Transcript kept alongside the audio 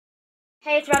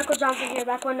Hey, it's Radical Johnson here,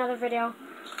 back with another video.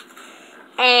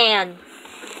 And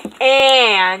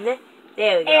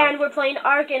there we go. And we're playing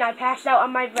Ark, and I passed out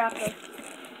on my Raptor.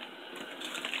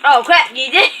 Oh crap,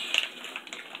 you did?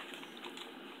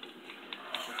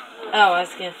 Oh, I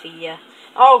was gonna feed you.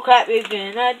 Oh crap, you're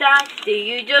gonna die. Do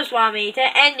you just want me to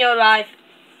end your life?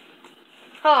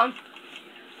 Hold on.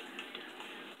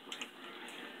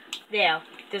 There,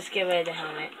 just get rid of the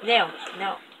helmet. There,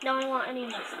 no. No, I don't want any of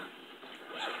this.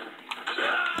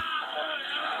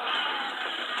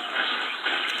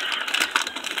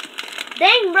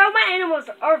 Dang, bro,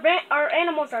 our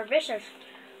animals are vicious.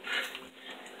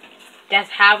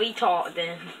 That's how we taught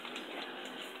them.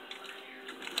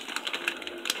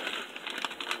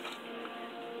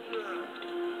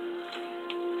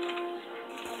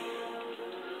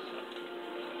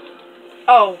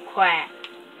 Oh crap.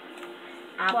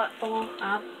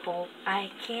 Apple,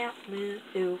 I can't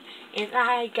move, and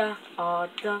I got all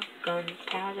the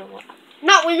gunpowder.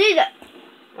 No, we need it.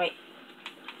 Wait,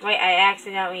 I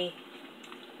accidentally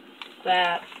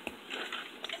grabbed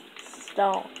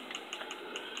stone.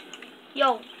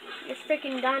 Yo, there's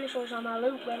freaking dinosaurs on my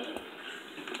loot, buddy.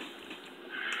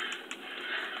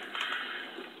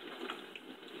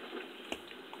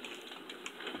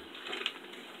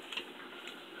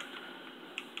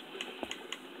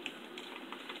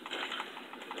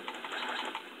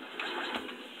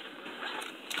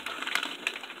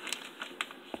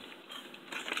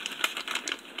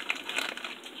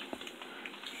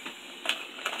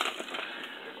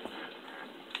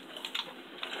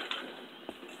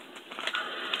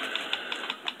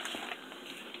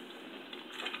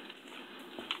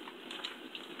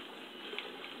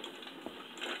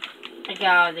 I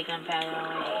got all the gunpowder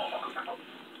already.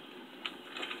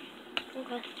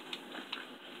 Okay.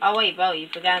 Oh wait, bro, you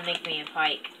forgot to make me a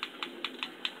pike.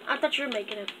 I thought you were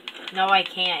making it. No, I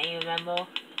can't, you remember?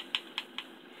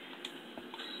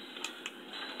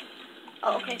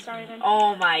 Oh, okay, sorry then.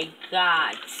 Oh my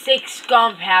god, 6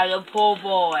 gunpowder, poor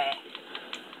boy.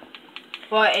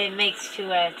 But it makes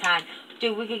 2 at a time.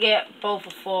 Dude, we could get both a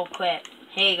full clip.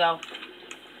 Here you go.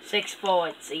 6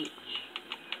 bullets each.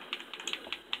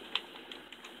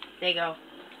 There you go.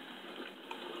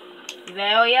 You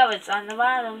better hurry up, it's on the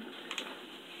bottom.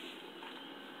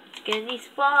 It's gonna be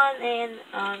spawning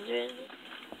under.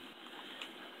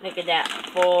 Look at that,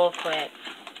 full clip.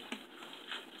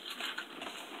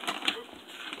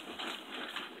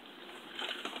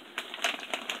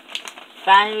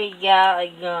 Finally got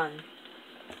a gun.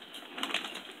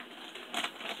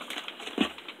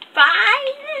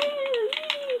 Finally!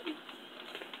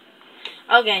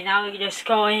 Okay, now we just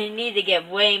go and need to get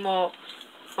way more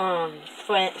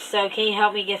flint. So can you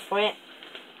help me get flint?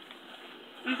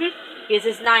 Because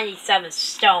it's 97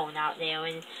 stone out there,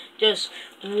 and just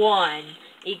 1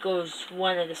 equals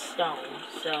 1 of the stones.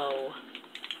 So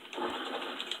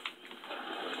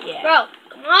yeah. Bro,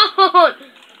 come on!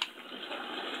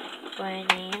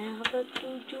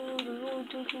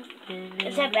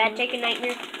 Is that bad taking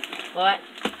Nightmare? What?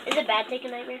 Is it bad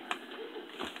taking Nightmare?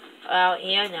 Well,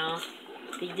 yeah, no.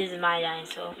 This is my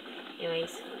dinosaur.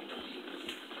 Anyways.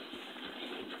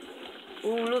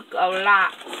 Ooh, look, a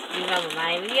lot. Remember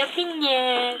my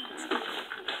opinion.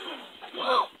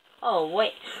 Oh,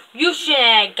 wait. You shouldn't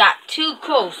have got too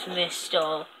close,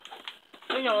 mister.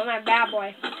 I know, I'm a bad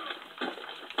boy.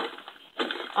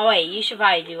 Oh, wait, you should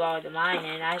probably do all the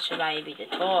mining. I should probably be the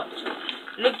torch.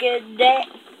 Look at that.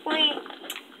 Wait.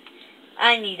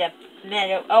 I need a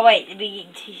metal. Oh, wait.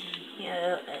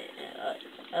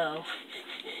 Oh.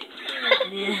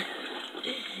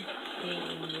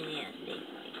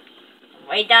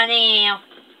 Right down there.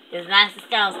 There's lots of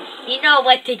stones. You know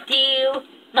what to do.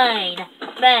 Mine.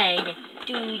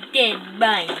 Do then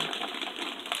mine.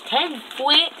 10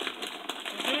 flint.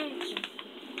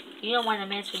 You don't want to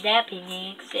mess with that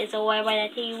picnic. It's alright by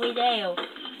that TV there.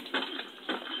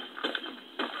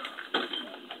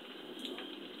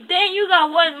 Then you got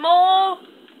 1 more.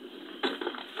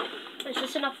 Is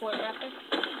this enough flint, Raptor?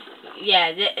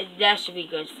 Yeah, that should be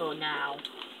good for now.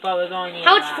 But we're going to need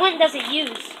How much flint does it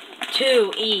use?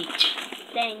 2 each.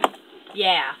 Dang.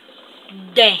 Yeah.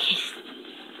 Dang.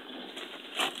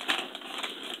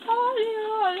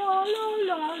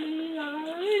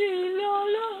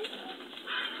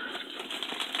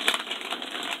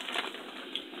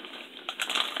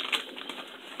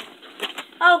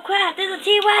 Oh crap, there's a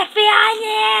T-Rex behind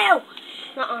you!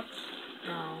 Uh-uh.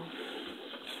 No.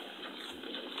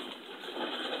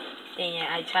 Dang it,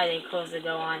 I tried to close the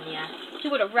door on you. He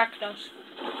would have wrecked us.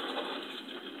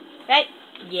 Right?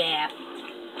 Yeah.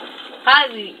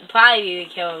 Probably we would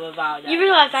kill him about that. You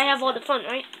realize I have all the fun,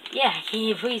 right? Yeah, can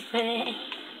you please put it in?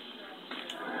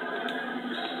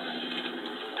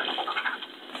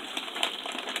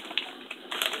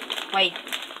 Wait,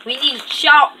 we need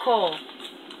charcoal.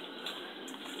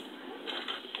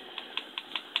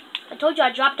 I told you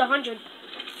I dropped 100.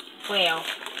 Well,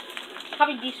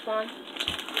 Probably despawn.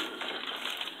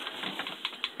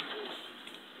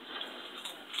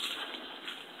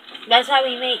 that's how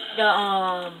we make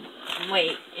the,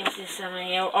 wait, is this something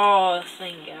here? Oh,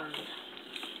 thing going.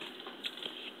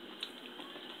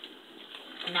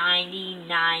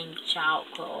 99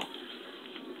 charcoal.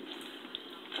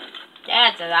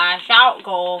 That's a lot of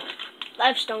charcoal.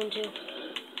 Lifestone too.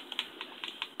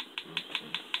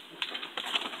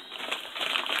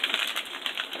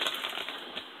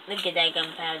 Look at that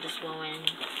gunpowder just going.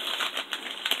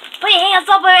 Put your hands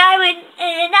up, or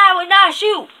I would not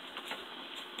shoot.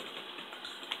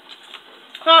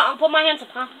 Huh? I'll put my hands up,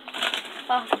 huh?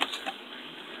 Oh.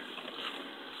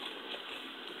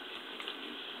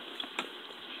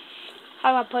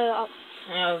 How do I put it up?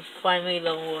 Oh, finally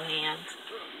lower hands.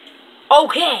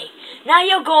 Okay, now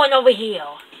you're going over here.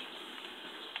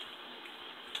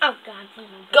 Oh God.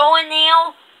 Going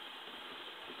now.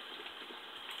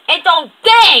 And don't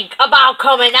think about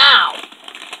coming out.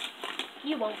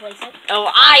 You won't place it.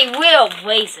 Oh, I will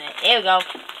place it. There we go.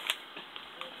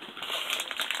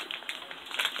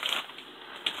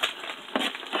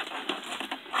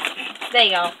 There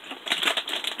you go.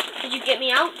 Did you get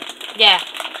me out? Yeah.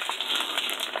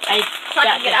 I So I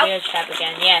got can get the out? bear trap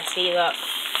again. Yeah, see, look.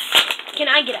 Can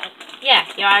I get out? Yeah,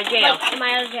 you're out of jail. Like, am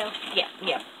I out of jail? Yeah,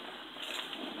 yeah.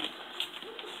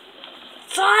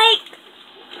 Psych!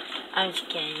 I'm just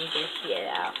kidding, you just get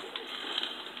out.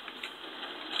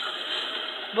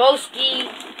 Broski.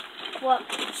 What?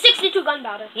 62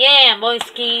 gunpowder. Yeah,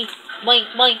 Broski.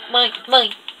 Boink, boink, boink,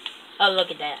 boink. Oh,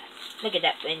 look at that. Look at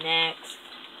that pickaxe.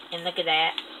 And look at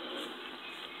that.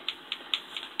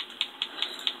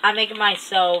 I'm making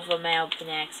myself a metal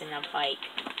pickaxe and a pike.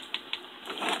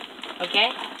 Okay?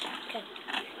 Okay.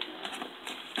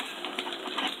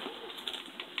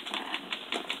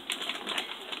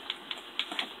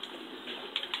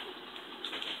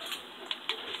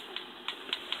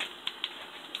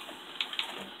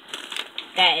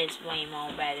 That is way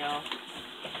more better.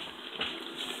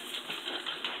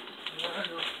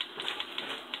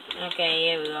 Okay,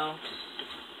 here we go.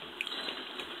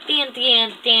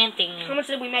 How much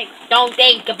did we make? Don't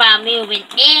think about moving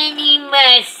any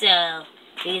muscle,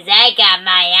 because I got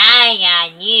my eye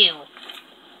on you.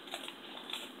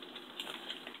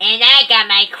 And I got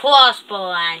my crossbow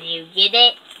on you, get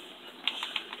it?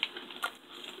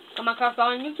 Got my crossbow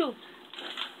on you too.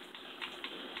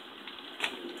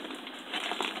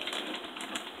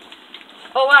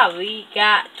 Oh wow, we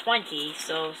got 20,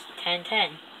 so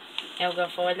 10-10. Now we'll go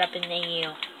forward up in the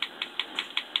heel.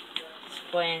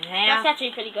 Split in half. That's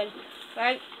actually pretty good,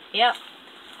 right? Yep.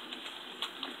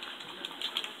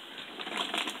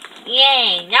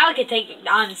 Yay, now we can take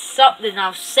on something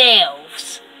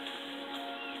ourselves.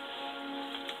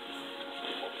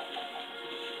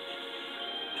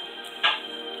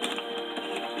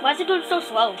 Why is it going so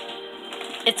slow?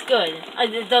 It's good.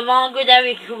 The longer that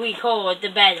we record, the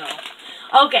better.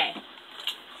 Okay.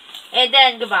 And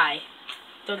then goodbye.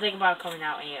 Don't think about coming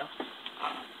out here.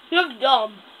 You're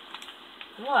dumb.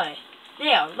 What?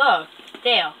 There, look.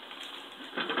 There.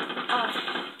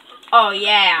 Oh. Oh,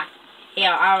 yeah.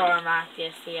 Here, I'll unlock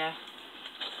this here.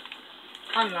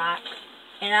 Unlock.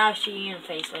 And I'll shoot you in the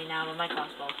face right now with my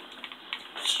crossbow.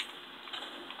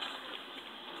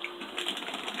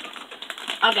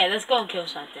 Okay, let's go and kill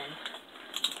something.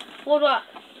 What?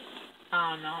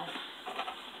 Oh, no.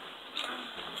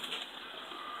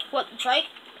 What, the trike?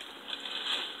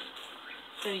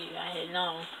 So you guys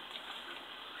know.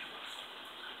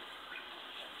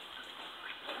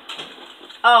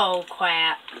 Oh,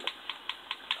 crap.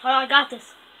 Oh, I got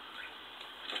this.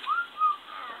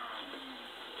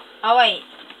 Oh, wait.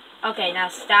 Okay, now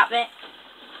stop it.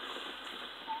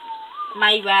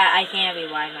 My rat, I can't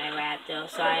rewind my rat, though,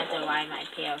 so I have to rewind my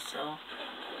parasol.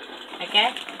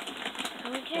 Okay?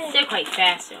 It's Okay. still quite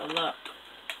fast, though, look.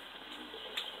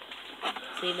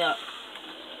 See, look.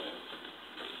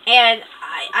 And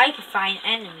I can find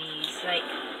enemies, like,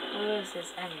 where is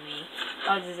this enemy?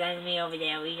 Oh, there's an enemy over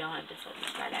there, we don't have to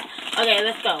focus on that. Okay,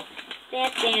 let's go.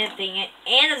 And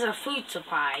there's a food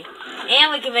supply.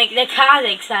 And we can make the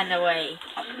narcotics on the way.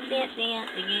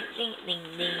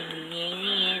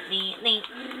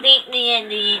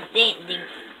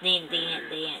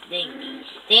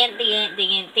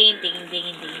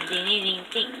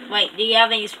 Wait, do you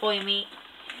have any spoil meat?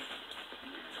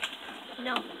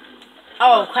 No.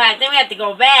 Oh crap, then we have to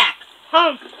go back.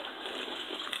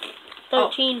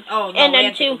 13. Oh no, and we then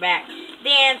have to 2. go back.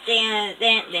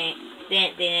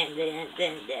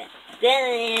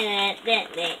 I'm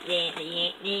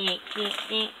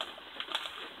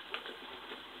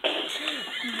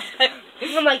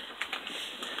like,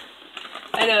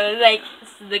 I know, like,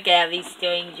 the Gabby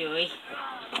still enjoy.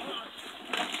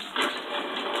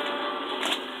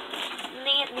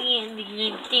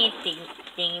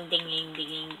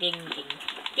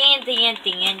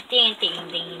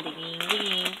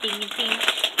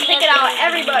 take it out,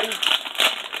 everybody.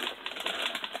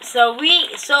 So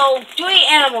 3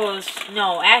 animals,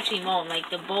 no, actually more, like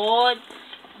the board,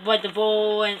 but the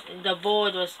board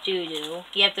was doo-doo.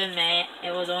 You have to admit,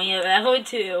 it was only a level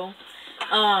 2.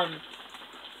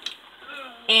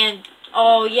 And,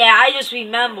 oh yeah, I just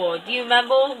remembered. Do you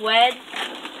remember Wed?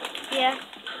 Yeah.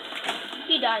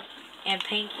 He died. And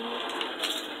Pinky?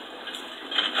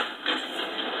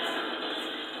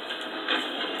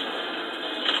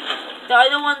 The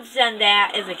other ones and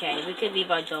that is okay. We could leave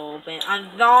our door open. As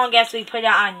long as we put it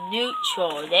on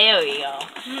neutral. There we go.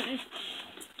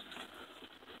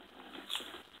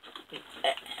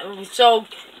 So,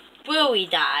 Bluey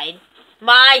died.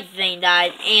 My thing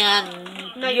died.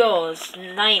 And yours,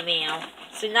 Nightmare.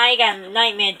 So now you got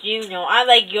Nightmare Juno. I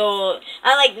like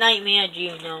Nightmare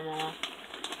Juno more.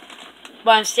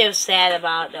 But I'm still sad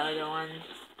about the other one.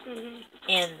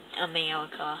 In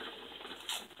America.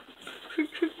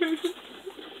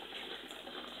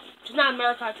 It's not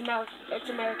America, it's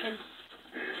American.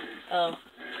 Oh.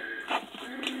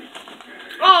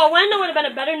 Oh, I want to know what would have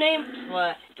been a better name?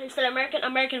 What? Instead of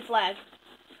American flag.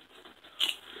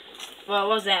 Well, it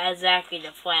wasn't exactly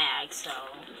the flag, so.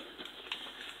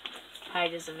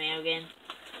 Probably just American.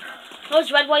 Oh,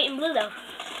 it's red, white, and blue, though.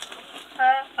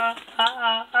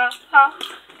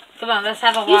 Come on, let's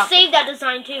have a walk. You saved that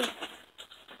design, too.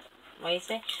 What do you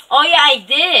say? Oh, yeah, I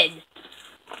did!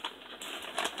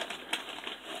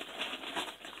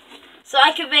 So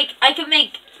I could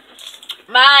make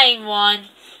mine one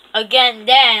again.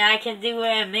 Then I can do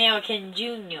an American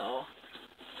Junior.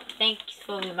 Thanks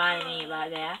for reminding me about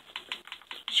that.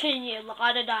 Just gonna need a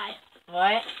lot of dye.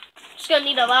 What? Just gonna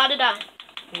need a lot of dye.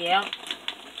 Yep.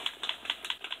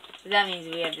 So that means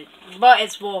we have to, but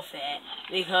it's worth it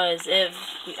because if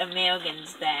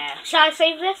Americans there. Should I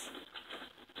save this?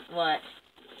 What?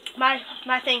 My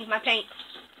paint.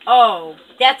 Oh,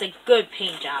 that's a good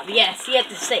paint job. Yes, you have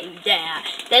to say that.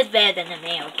 That's better than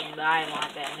American, but I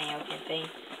want the American thing.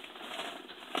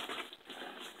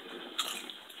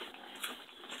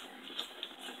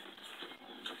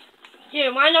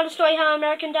 Here, wanna know the story how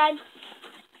American died?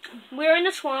 We were in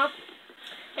the swamp,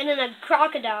 and then a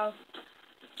crocodile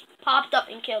popped up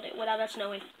and killed it without us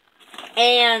knowing.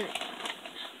 And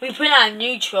we put it on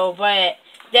neutral, but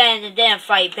then it didn't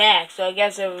fight back, so I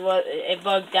guess it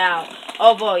bugged out.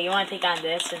 Oh boy, you want to take on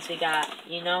this since we got,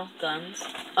 you know, guns?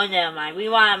 Oh, never mind. We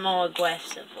want a more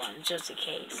aggressive one, just in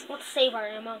case. Let's save our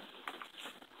ammo.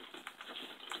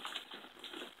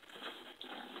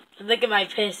 Look at my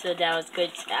pistol. That was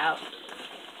good scout.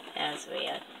 That was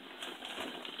weird.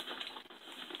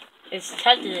 It's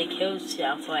tempting to kill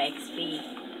stuff for XP.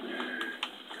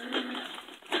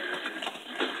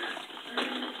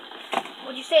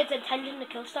 Would you say it's intended to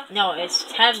kill stuff? No, it's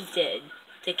tempted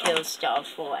to kill stuff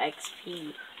for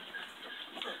XP.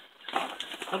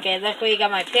 Okay, look where you got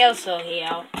my pencil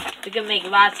here. We can make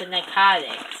lots of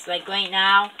narcotics. Like right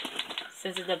now,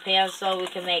 since it's a pencil, we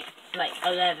can make like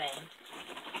 11.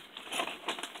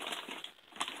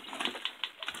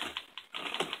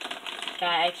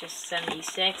 Got extra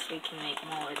 76, we can make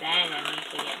more of that, and then we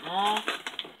can get more.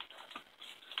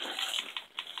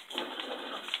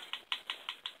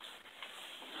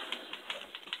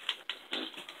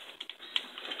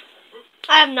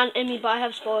 I have none in me, but I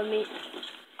have spoiled meat.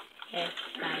 Okay,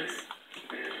 nice.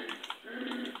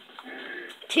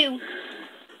 2.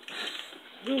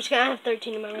 I'm just gonna have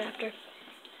 13 in my raptor.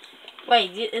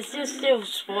 Wait, is this still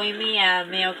spoiling me at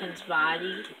American's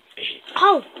body?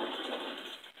 Oh!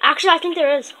 Actually, I think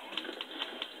there is.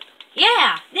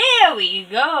 Yeah, there we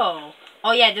go.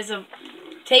 Oh yeah, there's a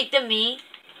take the meat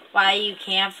while you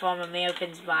can from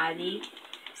American's body.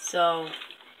 So,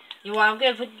 you want? I'm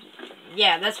gonna put.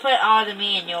 Yeah, let's put all the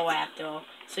meat in your raptor.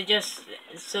 So just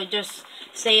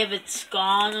say if it's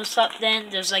gone or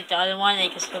something, there's like the other one, they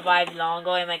can survive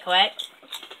longer. Am I correct?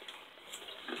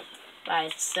 By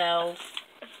itself.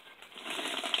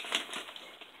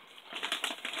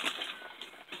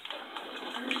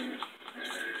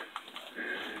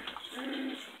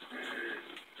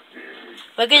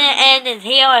 We're gonna end it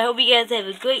here. I hope you guys have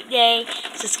a great day.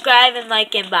 Subscribe and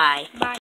like and bye.